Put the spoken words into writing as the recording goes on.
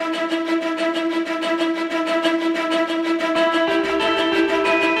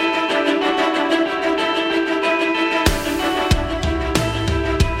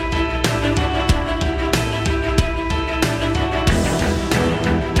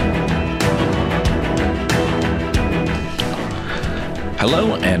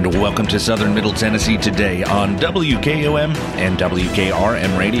Hello and welcome to Southern Middle Tennessee Today on WKOM and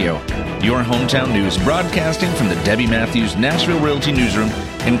WKRM Radio. Your hometown news broadcasting from the Debbie Matthews Nashville Realty Newsroom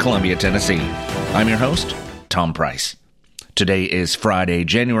in Columbia, Tennessee. I'm your host, Tom Price. Today is Friday,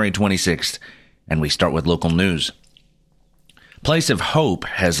 January 26th, and we start with local news. Place of Hope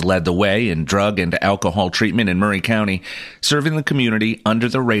has led the way in drug and alcohol treatment in Maury County, serving the community under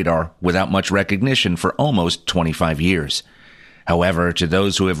the radar without much recognition for almost 25 years. However, to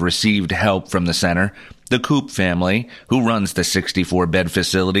those who have received help from the center, the Coop family, who runs the 64-bed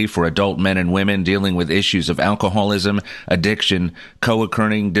facility for adult men and women dealing with issues of alcoholism, addiction,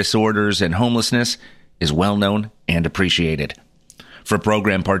 co-occurring disorders, and homelessness, is well known and appreciated. For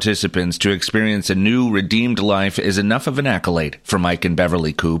program participants to experience a new, redeemed life is enough of an accolade for Mike and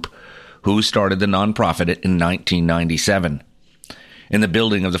Beverly Coop, who started the nonprofit in 1997. In the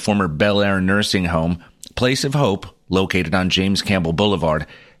building of the former Bel Air nursing home, Place of Hope, located on James Campbell Boulevard,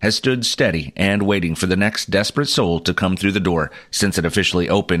 has stood steady and waiting for the next desperate soul to come through the door since it officially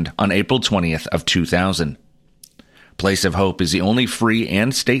opened on April 20th of 2000. Place of Hope is the only free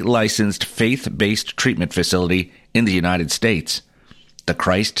and state-licensed faith-based treatment facility in the United States. The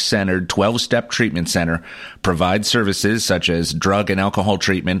Christ-centered 12-step treatment center provides services such as drug and alcohol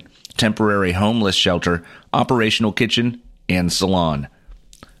treatment, temporary homeless shelter, operational kitchen, and salon.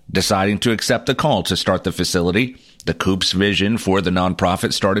 Deciding to accept the call to start the facility, the Coop's vision for the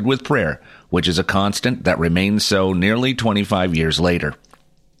nonprofit started with prayer, which is a constant that remains so nearly 25 years later.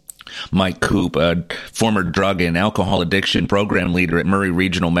 Mike Coop, a former drug and alcohol addiction program leader at Maury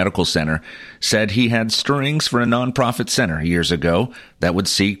Regional Medical Center, said he had stirrings for a nonprofit center years ago that would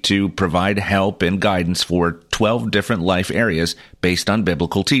seek to provide help and guidance for 12 different life areas based on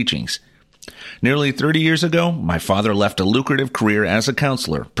biblical teachings. Nearly 30 years ago, my father left a lucrative career as a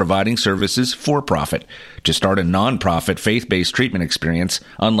counselor, providing services for profit, to start a nonprofit faith-based treatment experience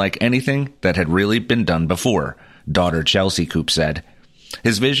unlike anything that had really been done before, daughter Chelsea Coop said.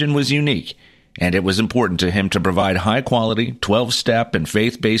 His vision was unique, and it was important to him to provide high-quality, 12-step and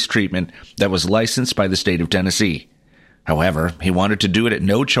faith-based treatment that was licensed by the state of Tennessee. However, he wanted to do it at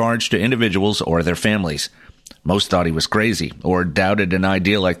no charge to individuals or their families. Most thought he was crazy or doubted an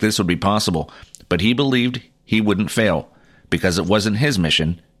idea like this would be possible, but he believed he wouldn't fail because it wasn't his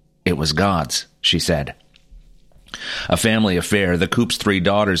mission, it was God's, she said. A family affair, the Coop's 3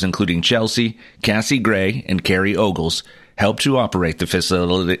 daughters, including Chelsea, Cassie Gray, and Carrie Ogles, helped to operate the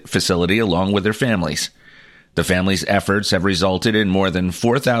facility along with their families. The family's efforts have resulted in more than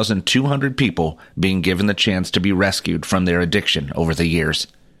 4,200 people being given the chance to be rescued from their addiction over the years.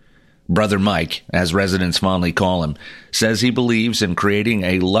 Brother Mike, as residents fondly call him, says he believes in creating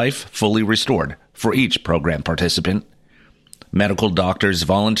a life fully restored for each program participant. Medical doctors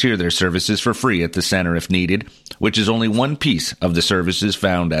volunteer their services for free at the center if needed, which is only one piece of the services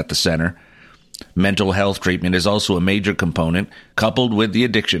found at the center. Mental health treatment is also a major component, coupled with the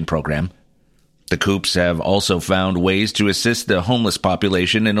addiction program. The Coops have also found ways to assist the homeless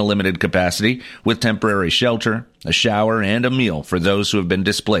population in a limited capacity with temporary shelter, a shower, and a meal for those who have been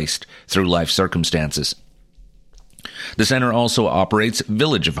displaced through life circumstances. The center also operates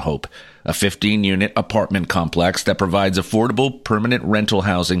Village of Hope, a 15-unit apartment complex that provides affordable permanent rental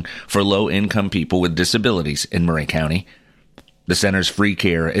housing for low-income people with disabilities in Maury County. The center's free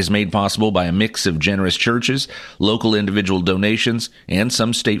care is made possible by a mix of generous churches, local individual donations, and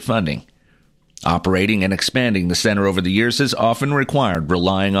some state funding. Operating and expanding the center over the years has often required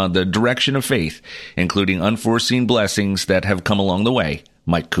relying on the direction of faith, including unforeseen blessings that have come along the way,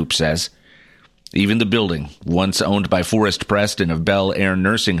 Mike Coop says. Even the building, once owned by Forrest Preston of Bel Air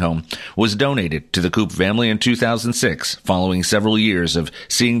Nursing Home, was donated to the Coop family in 2006, following several years of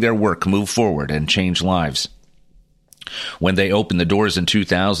seeing their work move forward and change lives. When they opened the doors in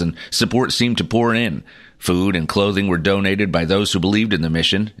 2000, support seemed to pour in. Food and clothing were donated by those who believed in the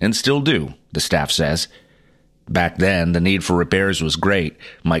mission, and still do, the staff says. Back then, the need for repairs was great,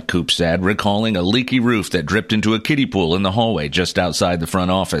 Mike Coop said, recalling a leaky roof that dripped into a kiddie pool in the hallway just outside the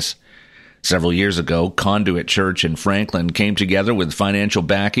front office. Several years ago, Conduit Church in Franklin came together with financial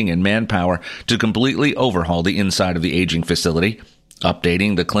backing and manpower to completely overhaul the inside of the aging facility,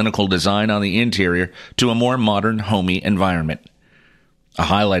 updating the clinical design on the interior to a more modern, homey environment. A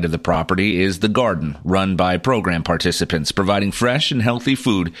highlight of the property is the garden, run by program participants, providing fresh and healthy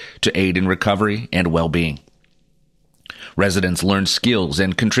food to aid in recovery and well-being. Residents learn skills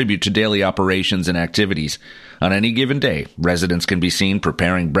and contribute to daily operations and activities. On any given day, residents can be seen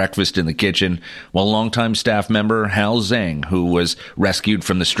preparing breakfast in the kitchen, while longtime staff member Hal Zhang, who was rescued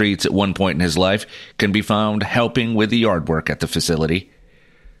from the streets at one point in his life, can be found helping with the yard work at the facility.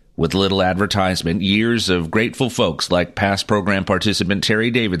 With little advertisement, years of grateful folks like past program participant Terry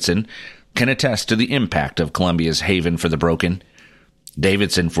Davidson can attest to the impact of Columbia's Haven for the Broken.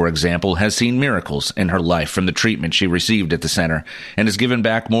 Davidson, for example, has seen miracles in her life from the treatment she received at the center and has given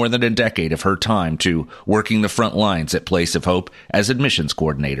back more than a decade of her time to working the front lines at Place of Hope as admissions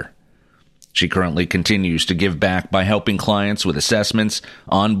coordinator. She currently continues to give back by helping clients with assessments,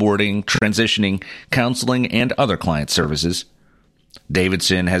 onboarding, transitioning, counseling, and other client services.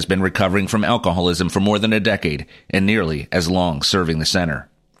 Davidson has been recovering from alcoholism for more than a decade and nearly as long serving the center.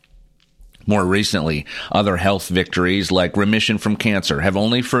 More recently, other health victories like remission from cancer have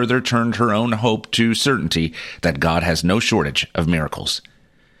only further turned her own hope to certainty that God has no shortage of miracles.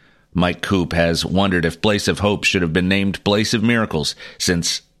 Mike Coop has wondered if Place of Hope should have been named Place of Miracles,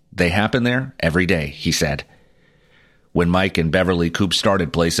 since they happen there every day, he said. When Mike and Beverly Coop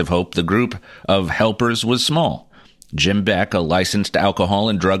started Place of Hope, the group of helpers was small. Jim Beck, a licensed alcohol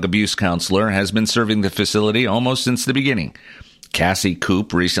and drug abuse counselor, has been serving the facility almost since the beginning. Cassie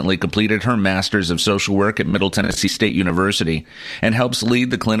Coop recently completed her Master's of Social Work at Middle Tennessee State University and helps lead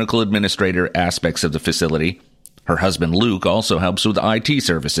the clinical administrator aspects of the facility. Her husband Luke also helps with IT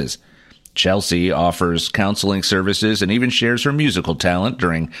services. Chelsea offers counseling services and even shares her musical talent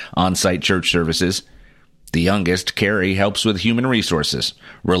during on-site church services. The youngest, Carrie, helps with human resources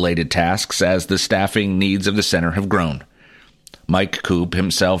related tasks as the staffing needs of the center have grown. Mike Coop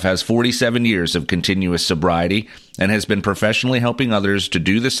himself has 47 years of continuous sobriety and has been professionally helping others to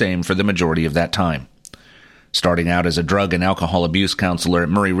do the same for the majority of that time. Starting out as a drug and alcohol abuse counselor at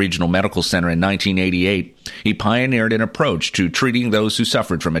Murray Regional Medical Center in 1988, he pioneered an approach to treating those who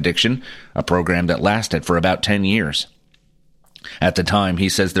suffered from addiction, a program that lasted for about 10 years. At the time, he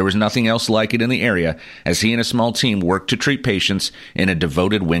says there was nothing else like it in the area as he and a small team worked to treat patients in a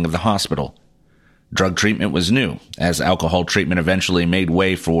devoted wing of the hospital. Drug treatment was new, as alcohol treatment eventually made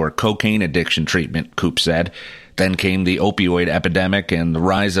way for cocaine addiction treatment, Coop said. Then came the opioid epidemic and the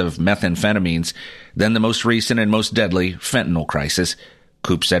rise of methamphetamines, then the most recent and most deadly fentanyl crisis,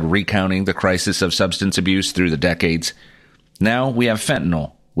 Coop said, recounting the crisis of substance abuse through the decades. Now we have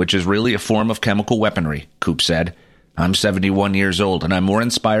fentanyl, which is really a form of chemical weaponry, Coop said. I'm 71 years old and I'm more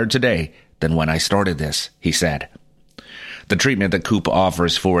inspired today than when I started this, he said. The treatment that Coop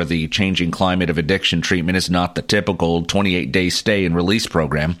offers for the changing climate of addiction treatment is not the typical 28-day stay and release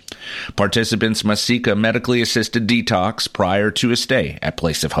program. Participants must seek a medically assisted detox prior to a stay at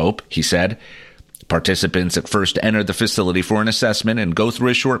Place of Hope, he said. Participants at first enter the facility for an assessment and go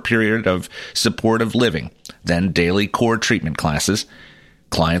through a short period of supportive living, then daily core treatment classes.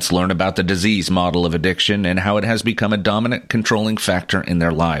 Clients learn about the disease model of addiction and how it has become a dominant controlling factor in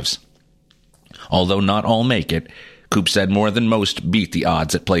their lives. Although not all make it, Coop said more than most beat the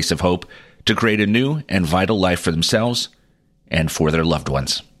odds at Place of Hope to create a new and vital life for themselves and for their loved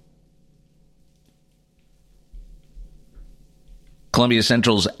ones. Columbia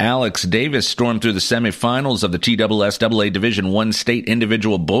Central's Alex Davis stormed through the semifinals of the TSSAA Division I State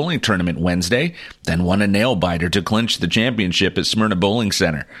Individual Bowling Tournament Wednesday, then won a nail-biter to clinch the championship at Smyrna Bowling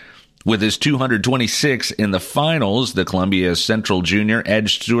Center. With his 226 in the finals, the Columbia Central junior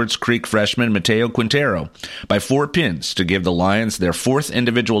edged Stewart's Creek freshman Mateo Quintero by 4 pins to give the Lions their 4th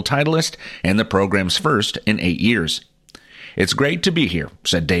individual titleist and the program's first in 8 years. It's great to be here,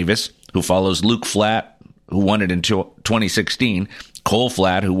 said Davis, who follows Luke Flatt, who won it in 2016, Cole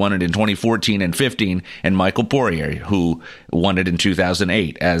Flatt, who won it in 2014 and 15, and Michael Poirier, who won it in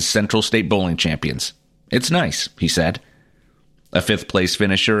 2008 as Central State Bowling champions. It's nice, he said. A 5th-place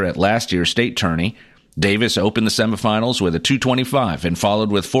finisher at last year's state tourney, Davis opened the semifinals with a 225 and followed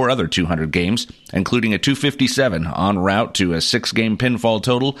with 4 other 200 games, including a 257 en route to a 6-game pinfall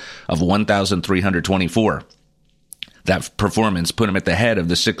total of 1,324. That performance put him at the head of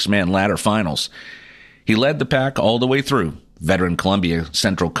the 6-man ladder finals. He led the pack all the way through. Veteran Columbia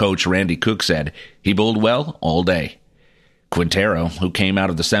Central coach Randy Cook said he bowled well all day. Quintero, who came out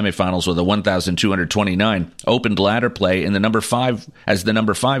of the semifinals with a 1,229, opened ladder play in the number 5 as the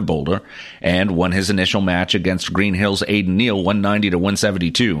number 5 bowler and won his initial match against Green Hills' Aiden Neal 190 to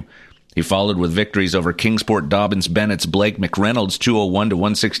 172. He followed with victories over Kingsport Dobbins Bennett's Blake McReynolds 201 to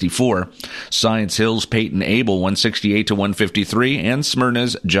 164, Science Hill's Peyton Abel 168 to 153, and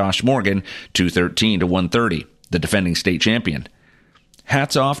Smyrna's Josh Morgan 213 to 130, the defending state champion.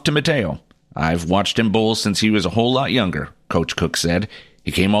 Hats off to Mateo. I've watched him bowl since he was a whole lot younger, Coach Cook said.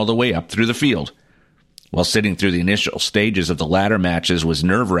 He came all the way up through the field. While sitting through the initial stages of the ladder matches was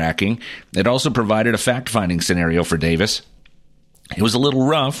nerve-wracking, it also provided a fact-finding scenario for Davis. It was a little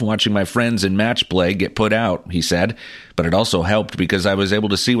rough watching my friends in match play get put out, he said, but it also helped because I was able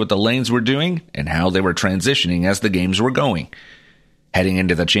to see what the lanes were doing and how they were transitioning as the games were going. Heading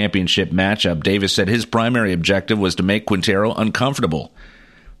into the championship matchup, Davis said his primary objective was to make Quintero uncomfortable.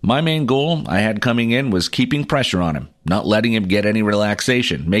 My main goal I had coming in was keeping pressure on him, not letting him get any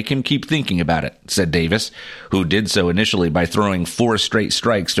relaxation, make him keep thinking about it, said Davis, who did so initially by throwing 4 straight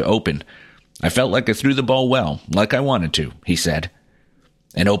strikes to Open. I felt like I threw the ball well, like I wanted to, he said.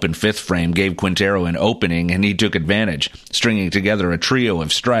 An open 5th frame gave Quintero an opening, and he took advantage, stringing together a trio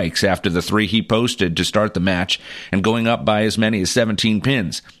of strikes after the 3 he posted to start the match and going up by as many as 17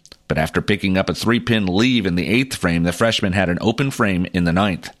 pins. But after picking up a 3-pin lead in the 8th frame, the freshman had an open frame in the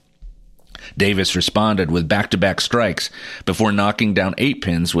 9th. Davis responded with back-to-back strikes before knocking down 8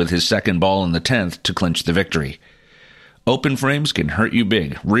 pins with his second ball in the 10th to clinch the victory. Open frames can hurt you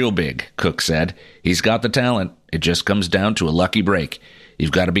big, real big, Cook said. He's got the talent. It just comes down to a lucky break.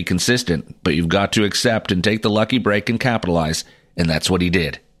 You've got to be consistent, but you've got to accept and take the lucky break and capitalize, and that's what he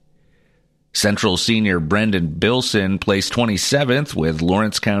did. Central senior Brendan Bilson placed 27th with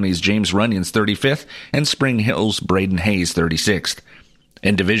Lawrence County's James Runyon's 35th and Spring Hill's Braden Hayes 36th.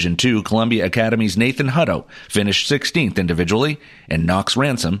 In Division II, Columbia Academy's Nathan Hutto finished 16th individually, and Knox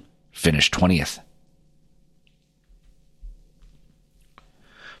Ransom finished 20th.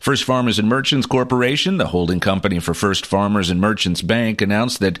 First Farmers and Merchants Corporation, the holding company for First Farmers and Merchants Bank,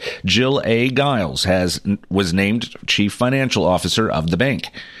 announced that Jill A. Giles was named Chief Financial Officer of the bank.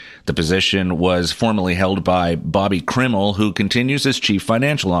 The position was formerly held by Bobby Krimmel, who continues as Chief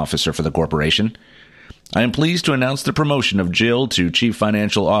Financial Officer for the corporation. I am pleased to announce the promotion of Jill to Chief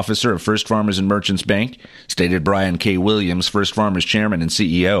Financial Officer of First Farmers and Merchants Bank, stated Brian K. Williams, First Farmers Chairman and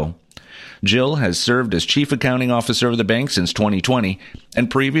CEO. Jill has served as Chief Accounting Officer of the bank since 2020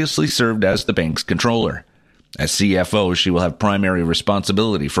 and previously served as the bank's controller. As CFO, she will have primary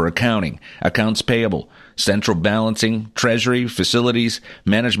responsibility for accounting, accounts payable, central balancing, treasury, facilities,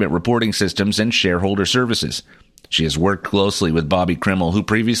 management reporting systems, and shareholder services. She has worked closely with Bobby Krimmel, who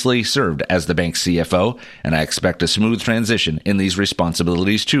previously served as the bank's CFO, and I expect a smooth transition in these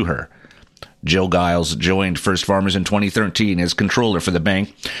responsibilities to her. Jill Giles joined First Farmers in 2013 as controller for the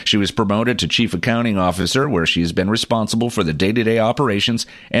bank. She was promoted to Chief Accounting Officer, where she has been responsible for the day-to-day operations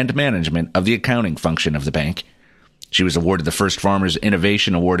and management of the accounting function of the bank. She was awarded the First Farmers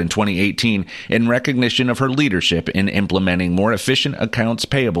Innovation Award in 2018 in recognition of her leadership in implementing more efficient accounts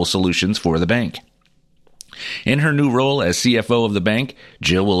payable solutions for the bank. In her new role as CFO of the bank,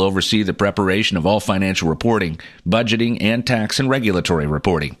 Jill will oversee the preparation of all financial reporting, budgeting, and tax and regulatory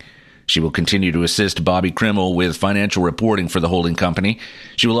reporting. She will continue to assist Bobby Krimmel with financial reporting for the holding company.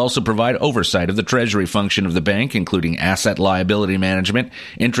 She will also provide oversight of the treasury function of the bank, including asset liability management,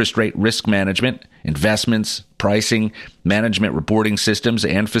 interest rate risk management, investments, pricing, management reporting systems,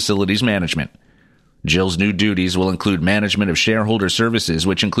 and facilities management. Jill's new duties will include management of shareholder services,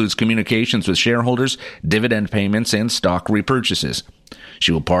 which includes communications with shareholders, dividend payments, and stock repurchases.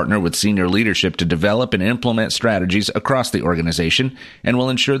 She will partner with senior leadership to develop and implement strategies across the organization and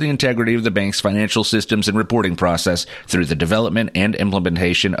will ensure the integrity of the bank's financial systems and reporting process through the development and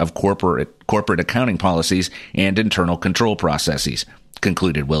implementation of corporate accounting policies and internal control processes,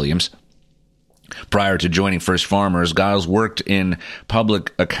 concluded Williams. Prior to joining First Farmers, Giles worked in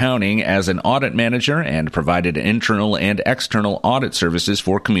public accounting as an audit manager and provided internal and external audit services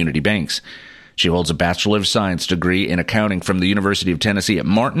for community banks. She holds a Bachelor of Science degree in accounting from the University of Tennessee at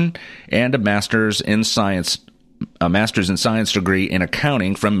Martin and a Master's in Science degree in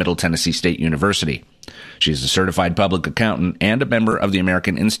accounting from Middle Tennessee State University. She is a certified public accountant and a member of the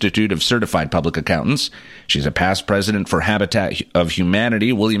American Institute of Certified Public Accountants. She's a past president for Habitat of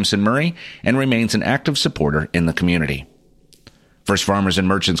Humanity, Williamson Murray, and remains an active supporter in the community. First Farmers and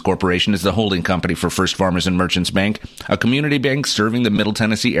Merchants Corporation is the holding company for First Farmers and Merchants Bank, a community bank serving the Middle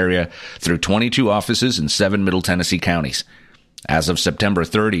Tennessee area through 22 offices in 7 Middle Tennessee counties. As of September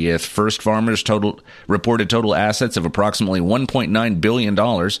 30th, First Farmers reported total assets of approximately $1.9 billion,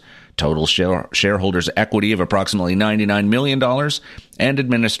 total shareholders' equity of approximately $99 million, and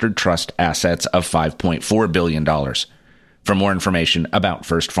administered trust assets of $5.4 billion. For more information about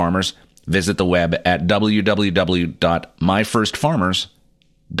First Farmers, visit the web at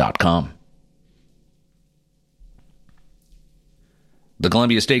www.myfirstfarmers.com. The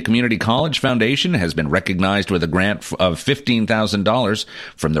Columbia State Community College Foundation has been recognized with a grant of $15,000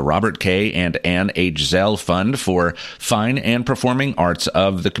 from the Robert K. and Ann H. Zell Fund for Fine and Performing Arts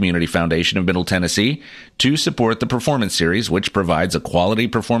of the Community Foundation of Middle Tennessee to support the Performance Series, which provides a quality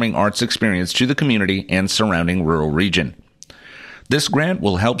performing arts experience to the community and surrounding rural region. This grant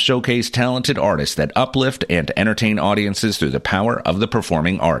will help showcase talented artists that uplift and entertain audiences through the power of the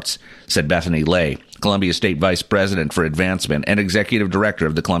performing arts, said Bethany Lay, Columbia State Vice President for Advancement and Executive Director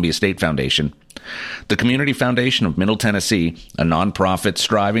of the Columbia State Foundation. The Community Foundation of Middle Tennessee, a nonprofit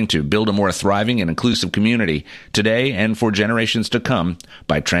striving to build a more thriving and inclusive community today and for generations to come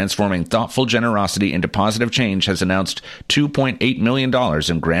by transforming thoughtful generosity into positive change, has announced $2.8 million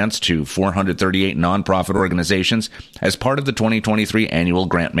in grants to 438 nonprofit organizations as part of the 2023 annual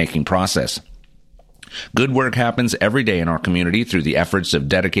grant-making process. Good work happens every day in our community through the efforts of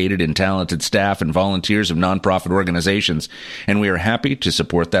dedicated and talented staff and volunteers of nonprofit organizations, and we are happy to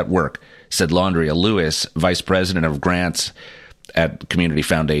support that work, said Laundria Lewis, Vice President of Grants at Community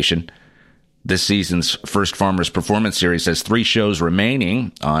Foundation. This season's First Farmers Performance Series has 3 shows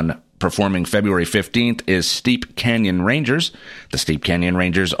remaining. On performing February 15th is Steep Canyon Rangers. The Steep Canyon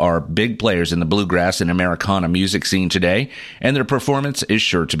Rangers are big players in the bluegrass and Americana music scene today, and their performance is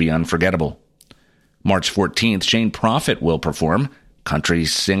sure to be unforgettable. March 14th, Shane Prophet will perform. Country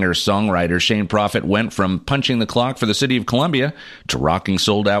singer-songwriter Shane Prophet went from punching the clock for the city of Columbia to rocking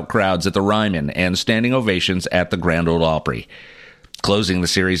sold-out crowds at the Ryman and standing ovations at the Grand Ole Opry. Closing the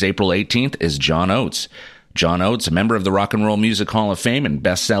series April 18th is John Oates. John Oates, a member of the Rock and Roll Music Hall of Fame and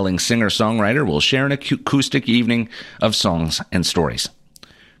best-selling singer-songwriter, will share an acoustic evening of songs and stories.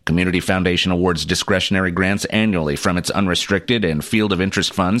 Community Foundation awards discretionary grants annually from its unrestricted and field of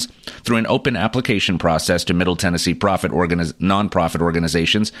interest funds through an open application process to Middle Tennessee nonprofit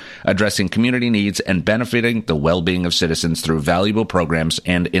organizations addressing community needs and benefiting the well-being of citizens through valuable programs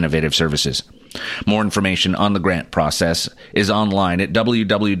and innovative services. More information on the grant process is online at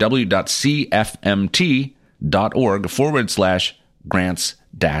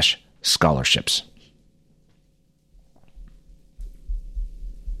www.cfmt.org/grants-scholarships.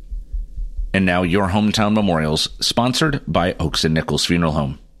 And now your hometown memorials, sponsored by Oaks and Nichols Funeral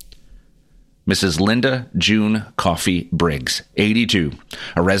Home. Mrs. Linda June Coffey Briggs, 82,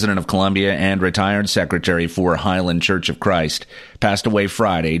 a resident of Columbia and retired secretary for Highland Church of Christ, passed away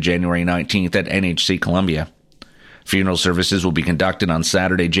Friday, January 19th at NHC Columbia. Funeral services will be conducted on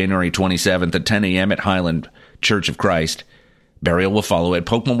Saturday, January 27th at 10 a.m. at Highland Church of Christ. Burial will follow at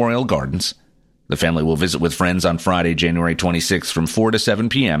Polk Memorial Gardens. The family will visit with friends on Friday, January 26th from 4 to 7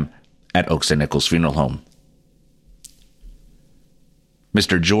 p.m. at Oaks and Nichols Funeral Home.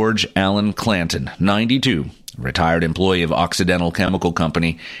 Mr. George Allen Clanton, 92, retired employee of Occidental Chemical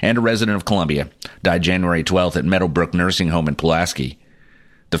Company and a resident of Columbia, died January 12th at Meadowbrook Nursing Home in Pulaski.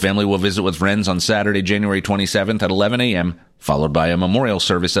 The family will visit with friends on Saturday, January 27th at 11 a.m., followed by a memorial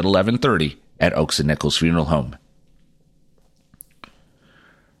service at 11:30 at Oaks and Nichols Funeral Home.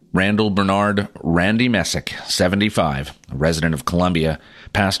 Randall Bernard Randy Messick, 75, a resident of Columbia,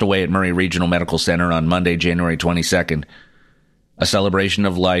 passed away at Murray Regional Medical Center on Monday, January 22nd. A celebration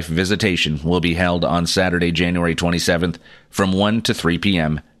of life visitation will be held on Saturday, January 27th from 1 to 3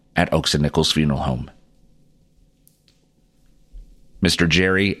 p.m. at Oaks and Nichols Funeral Home. Mr.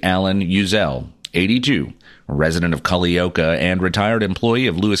 Jerry Allen Uzel, 82, a resident of Culleoka and retired employee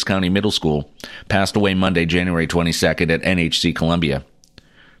of Lewis County Middle School, passed away Monday, January 22nd at NHC Columbia.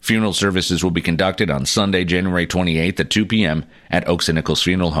 Funeral services will be conducted on Sunday, January 28th at 2 p.m. at Oaks and Nichols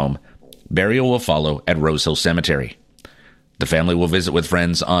Funeral Home. Burial will follow at Rose Hill Cemetery. The family will visit with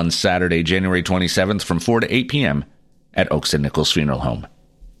friends on Saturday, January 27th from 4 to 8 p.m. at Oaks and Nichols Funeral Home.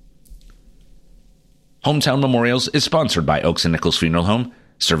 Hometown Memorials is sponsored by Oaks and Nichols Funeral Home,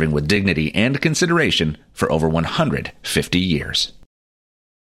 serving with dignity and consideration for over 150 years.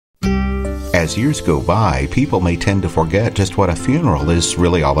 As years go by, people may tend to forget just what a funeral is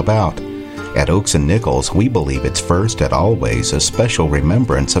really all about. At Oaks and Nichols, we believe it's first and always a special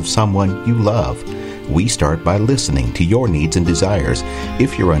remembrance of someone you love. We start by listening to your needs and desires.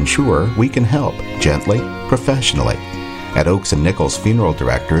 If you're unsure, we can help, gently, professionally. At Oaks and Nichols Funeral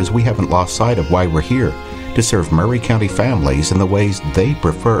Directors, we haven't lost sight of why we're here, to serve Murray County families in the ways they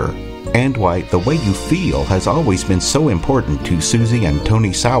prefer. And why the way you feel has always been so important to Susie and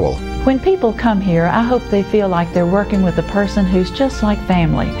Tony Sowell. When people come here, I hope they feel like they're working with a person who's just like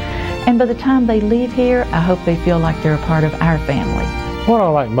family. And by the time they leave here, I hope they feel like they're a part of our family. What I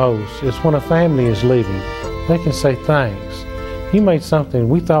like most is when a family is leaving, they can say thanks. You made something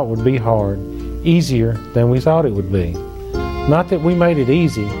we thought would be hard, easier than we thought it would be. Not that we made it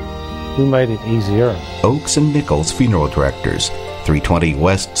easy, we made it easier. Oaks and Nichols Funeral Directors, 320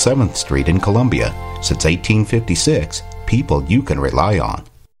 West 7th Street in Columbia. Since 1856, people you can rely on.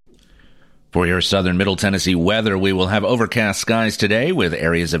 For your southern Middle Tennessee weather, we will have overcast skies today with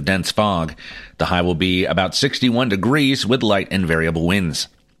areas of dense fog. The high will be about 61 degrees with light and variable winds.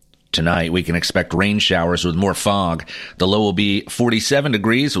 Tonight, we can expect rain showers with more fog. The low will be 47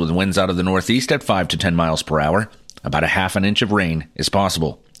 degrees with winds out of the northeast at 5 to 10 miles per hour. About a half an inch of rain is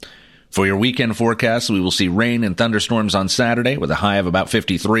possible. For your weekend forecast, we will see rain and thunderstorms on Saturday with a high of about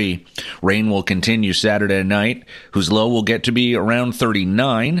 53. Rain will continue Saturday night, whose low will get to be around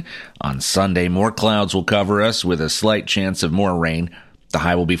 39. On Sunday, more clouds will cover us with a slight chance of more rain. The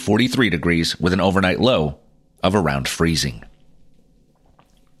high will be 43 degrees with an overnight low of around freezing.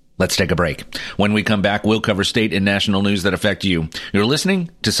 Let's take a break. When we come back, we'll cover state and national news that affect you. You're listening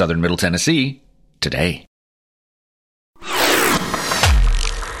to Southern Middle Tennessee Today.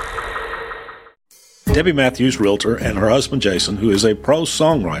 Debbie Matthews, realtor, and her husband Jason, who is a prose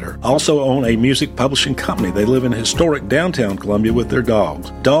songwriter, also own a music publishing company. They live in historic downtown Columbia with their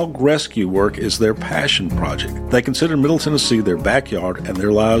dogs. Dog rescue work is their passion project. They consider Middle Tennessee their backyard, and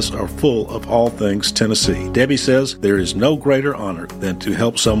their lives are full of all things Tennessee. Debbie says there is no greater honor than to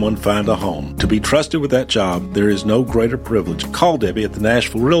help someone find a home. To be trusted with that job, there is no greater privilege. Call Debbie at the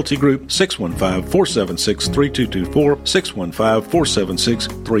Nashville Realty Group, 615-476-3224,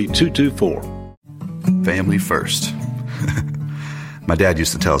 615-476-3224. Family first. My dad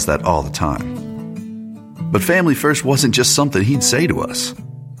used to tell us that all the time. But family first wasn't just something he'd say to us.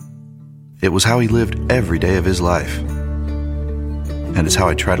 It was how he lived every day of his life. And it's how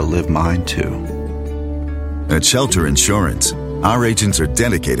I try to live mine too. At Shelter Insurance, our agents are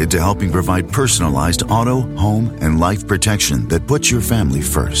dedicated to helping provide personalized auto, home, and life protection that puts your family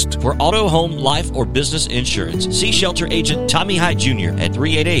first. For auto, home, life, or business insurance, see Shelter Agent Tommy Hyde Jr. at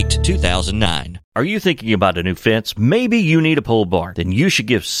 388-2009. Are you thinking about a new fence? Maybe you need a pole barn. Then you should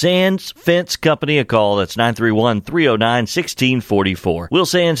give Sands Fence Company a call. That's 931-309-1644. Will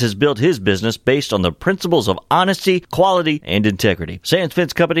Sands has built his business based on the principles of honesty, quality, and integrity. Sands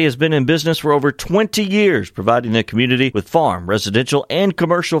Fence Company has been in business for over 20 years, providing the community with farm, residential, and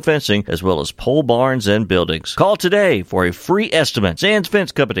commercial fencing, as well as pole barns and buildings. Call today for a free estimate. Sands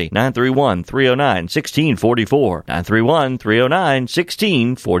Fence Company, 931-309-1644.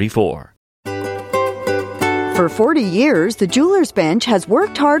 931-309-1644. For 40 years, the Jewelers Bench has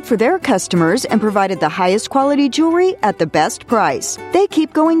worked hard for their customers and provided the highest quality jewelry at the best price. They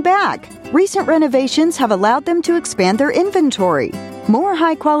keep going back. Recent renovations have allowed them to expand their inventory. More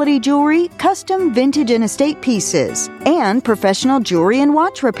high-quality jewelry, custom vintage and estate pieces, and professional jewelry and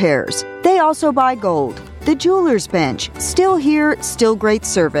watch repairs. They also buy gold. The Jewelers Bench. Still here, still great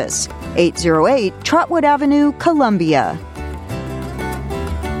service. 808 Trotwood Avenue, Columbia.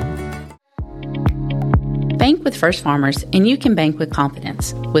 Bank with First Farmers, and you can bank with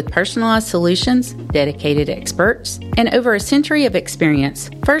confidence. With personalized solutions, dedicated experts, and over a century of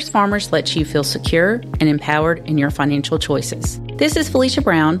experience, First Farmers lets you feel secure and empowered in your financial choices. This is Felicia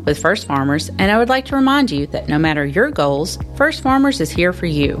Brown with First Farmers, and I would like to remind you that no matter your goals, First Farmers is here for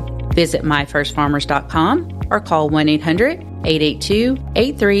you. Visit myfirstfarmers.com or call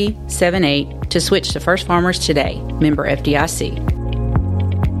 1-800-882-8378 to switch to First Farmers today. Member FDIC.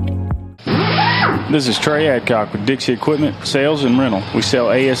 This is Trey Adcock with Dixie Equipment Sales and Rental. We sell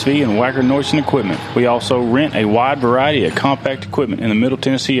ASV and Wacker Neuson equipment. We also rent a wide variety of compact equipment in the Middle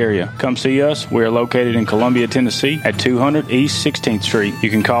Tennessee area. Come see us. We are located in Columbia, Tennessee at 200 East 16th Street. You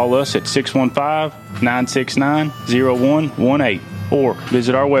can call us at 615-969-0118 or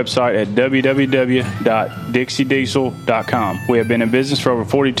visit our website at www.dixiediesel.com. We have been in business for over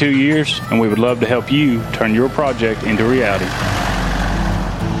 42 years, and we would love to help you turn your project into reality.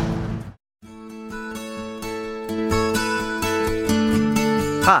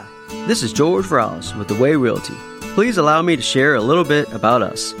 Hi, this is George Ross with The Way Realty. Please allow me to share a little bit about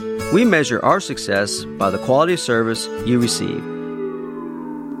us. We measure our success by the quality of service you receive.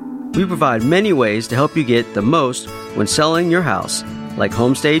 We provide many ways to help you get the most when selling your house, like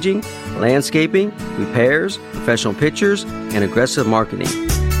home staging, landscaping, repairs, professional pictures, and aggressive marketing.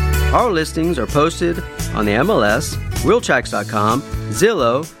 Our listings are posted on the MLS, Realtracs.com,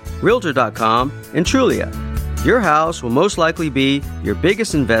 Zillow, Realtor.com, and Trulia. Your house will most likely be your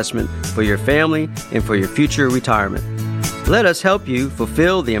biggest investment for your family and for your future retirement. Let us help you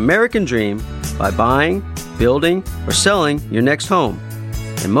fulfill the American dream by buying, building, or selling your next home.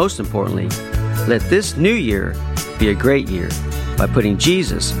 And most importantly, let this new year be a great year by putting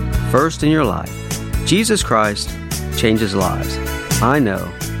Jesus first in your life. Jesus Christ changes lives. I know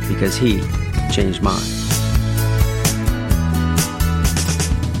because He changed mine.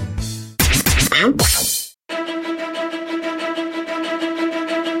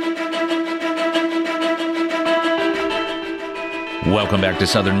 Welcome back to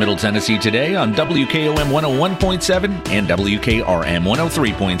Southern Middle Tennessee Today on WKOM 101.7 and WKRM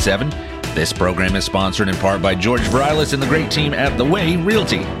 103.7. This program is sponsored in part by George Vrilis and the great team at The Way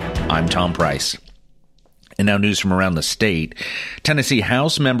Realty. I'm Tom Price. And now news from around the state. Tennessee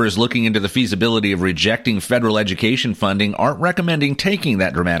House members looking into the feasibility of rejecting federal education funding aren't recommending taking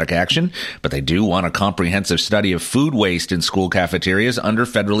that dramatic action, but they do want a comprehensive study of food waste in school cafeterias under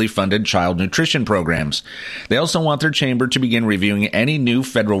federally funded child nutrition programs. They also want their chamber to begin reviewing any new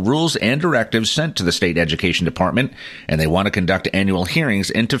federal rules and directives sent to the state education department, and they want to conduct annual hearings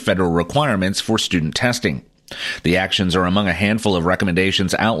into federal requirements for student testing. The actions are among a handful of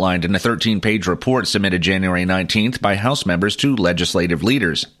recommendations outlined in a 13-page report submitted January 19th by House members to legislative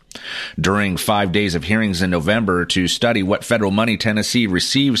leaders. During 5 days of hearings in November to study what federal money Tennessee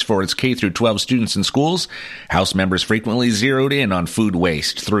receives for its K-12 students in schools, House members frequently zeroed in on food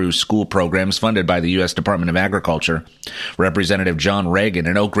waste through school programs funded by the U.S. Department of Agriculture. Representative John Reagan,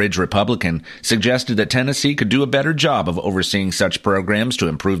 an Oak Ridge Republican, suggested that Tennessee could do a better job of overseeing such programs to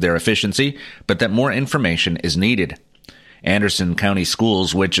improve their efficiency, but that more information is needed. Anderson County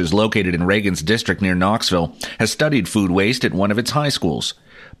Schools, which is located in Reagan's district near Knoxville, has studied food waste at one of its high schools.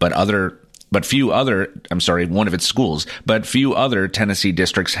 One of its schools, but few other Tennessee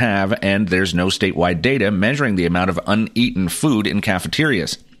districts have, and there's no statewide data measuring the amount of uneaten food in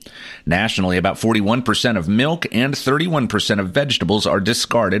cafeterias. Nationally, about 41% of milk and 31% of vegetables are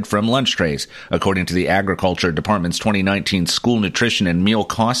discarded from lunch trays, according to the Agriculture Department's 2019 School Nutrition and Meal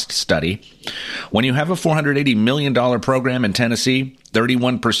Cost Study. When you have a $480 million program in Tennessee,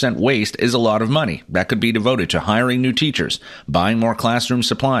 31% waste is a lot of money that could be devoted to hiring new teachers, buying more classroom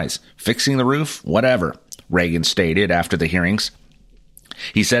supplies, fixing the roof, whatever, Reagan stated after the hearings.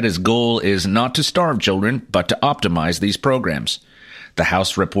 He said his goal is not to starve children, but to optimize these programs. The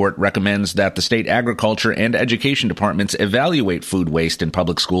House report recommends that the state agriculture and education departments evaluate food waste in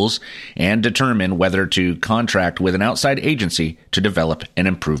public schools and determine whether to contract with an outside agency to develop an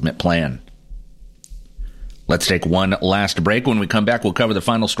improvement plan. Let's take one last break. When we come back, we'll cover the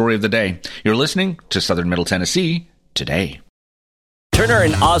final story of the day. You're listening to Southern Middle Tennessee Today. Turner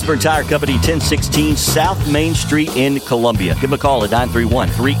and Osborne Tire Company, 1016 South Main Street in Columbia. Give them a call at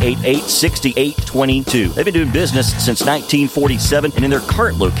 931-388-6822. They've been doing business since 1947 and in their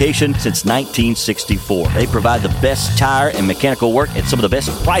current location since 1964. They provide the best tire and mechanical work at some of the best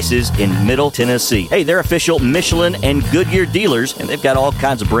prices in Middle Tennessee. Hey, they're official Michelin and Goodyear dealers, and they've got all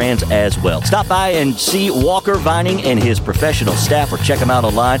kinds of brands as well. Stop by and see Walker Vining and his professional staff, or check them out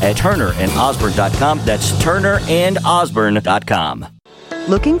online at turnerandosborne.com. That's turnerandosborne.com.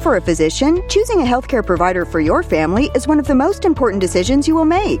 Looking for a physician? Choosing a healthcare provider for your family is one of the most important decisions you will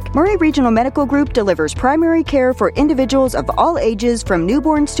make. Murray Regional Medical Group delivers primary care for individuals of all ages from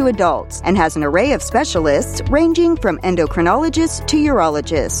newborns to adults and has an array of specialists ranging from endocrinologists to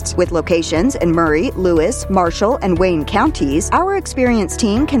urologists. With locations in Murray, Lewis, Marshall, and Wayne counties, our experienced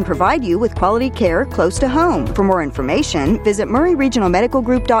team can provide you with quality care close to home. For more information, visit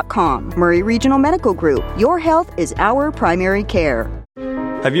murrayregionalmedicalgroup.com. Murray Regional Medical Group. Your health is our primary care.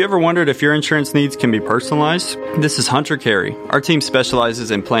 Have you ever wondered if your insurance needs can be personalized? This is Hunter Carey. Our team specializes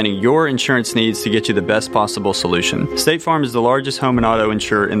in planning your insurance needs to get you the best possible solution. State Farm is the largest home and auto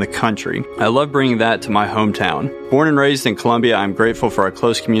insurer in the country. I love bringing that to my hometown. Born and raised in Columbia, I'm grateful for our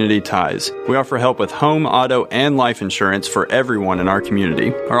close community ties. We offer help with home, auto, and life insurance for everyone in our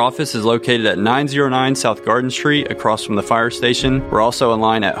community. Our office is located at 909 South Garden Street, across from the fire station. We're also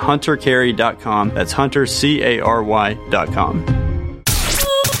online at huntercarey.com. That's huntercary.com.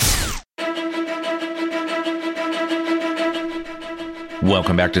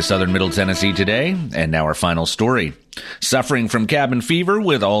 Welcome back to Southern Middle Tennessee Today, and now our final story. Suffering from cabin fever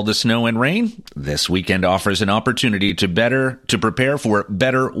with all the snow and rain, this weekend offers an opportunity to prepare for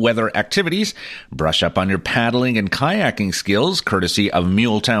better weather activities. Brush up on your paddling and kayaking skills, courtesy of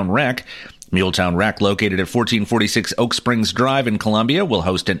Muletown Rec. Muletown Rec, located at 1446 Oak Springs Drive in Columbia, will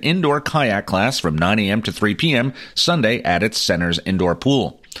host an indoor kayak class from 9 a.m. to 3 p.m. Sunday at its center's indoor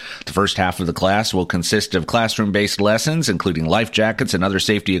pool. The first half of the class will consist of classroom-based lessons, including life jackets and other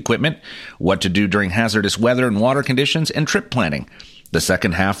safety equipment, what to do during hazardous weather and water conditions, and trip planning. The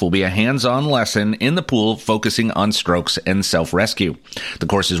second half will be a hands-on lesson in the pool focusing on strokes and self-rescue. The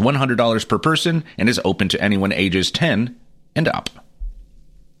course is $100 per person and is open to anyone ages 10 and up.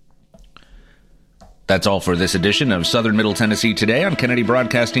 That's all for this edition of Southern Middle Tennessee Today on Kennedy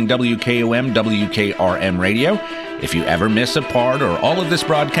Broadcasting WKOM, WKRM Radio. If you ever miss a part or all of this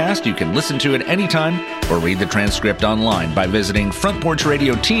broadcast, you can listen to it anytime or read the transcript online by visiting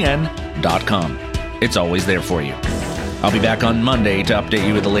frontporchradiotn.com. It's always there for you. I'll be back on Monday to update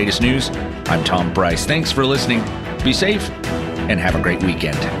you with the latest news. I'm Tom Price. Thanks for listening. Be safe and have a great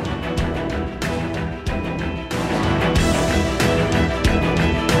weekend.